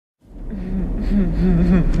And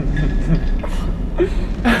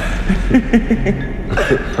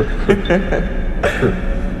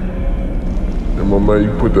my man,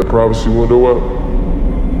 you put that privacy window up?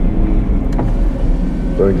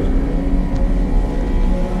 Thank you.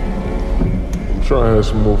 I'm trying to have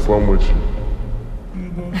some more fun with you.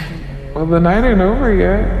 Well, the night ain't over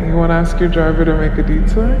yet. You want to ask your driver to make a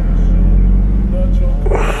detour?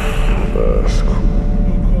 That's cool.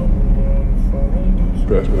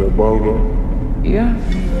 Pass me that bottle though? Yeah,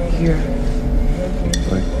 here.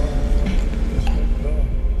 Thank you.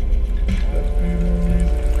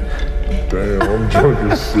 Damn, I'm drunk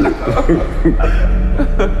as shit.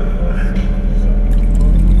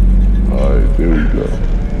 Alright, there we go.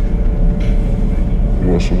 You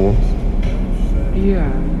want some more?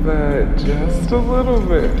 Yeah, but just a little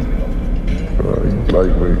bit. You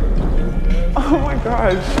lightweight. Oh my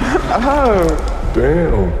gosh, shut up.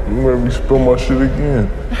 Damn, you made me spill my shit again.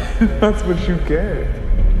 That's what you get.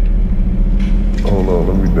 Hold on,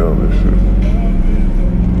 let me down this shit.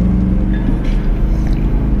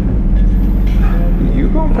 You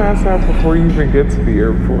gonna pass out before you even get to the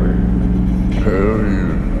airport. Hell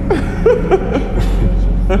yeah.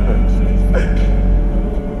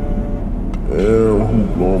 Damn, who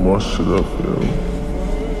blowing my shit up, yo?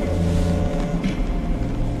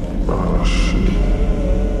 Ah, shit.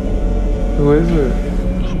 Who is it?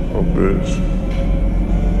 My bitch.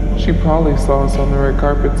 She probably saw us on the red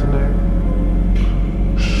carpet tonight.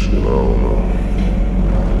 Shit, I don't know.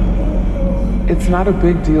 It's not a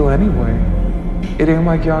big deal anyway. It ain't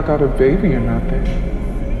like y'all got a baby or nothing.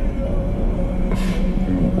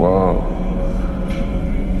 Wow.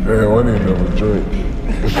 Damn, I didn't have a drink.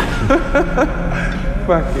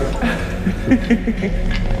 Fuck it.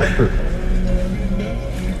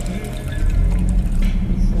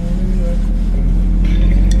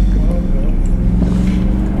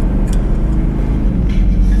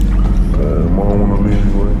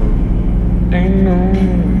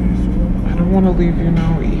 I don't want to leave you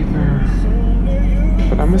now either.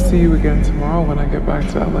 But I'm gonna see you again tomorrow when I get back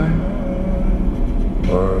to LA.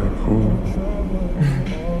 Alright, cool.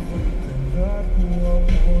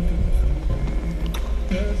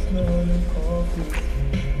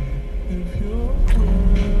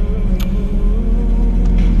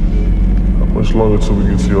 How much longer till we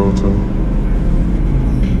get to your hotel?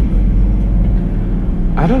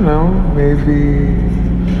 I don't know, maybe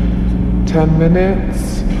 10 minutes.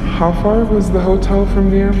 How far was the hotel from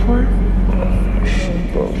the airport?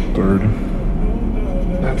 About 30.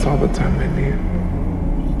 That's all the time I need.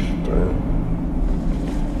 Damn.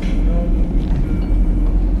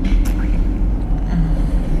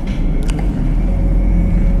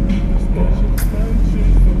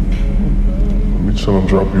 Let me try to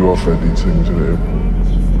drop you off at D. Take me to the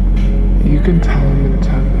airport. You can tell him in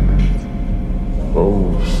 10 minutes.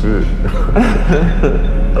 Oh, shit.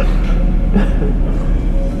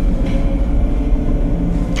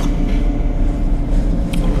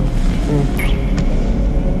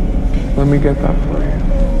 Let me get that for you.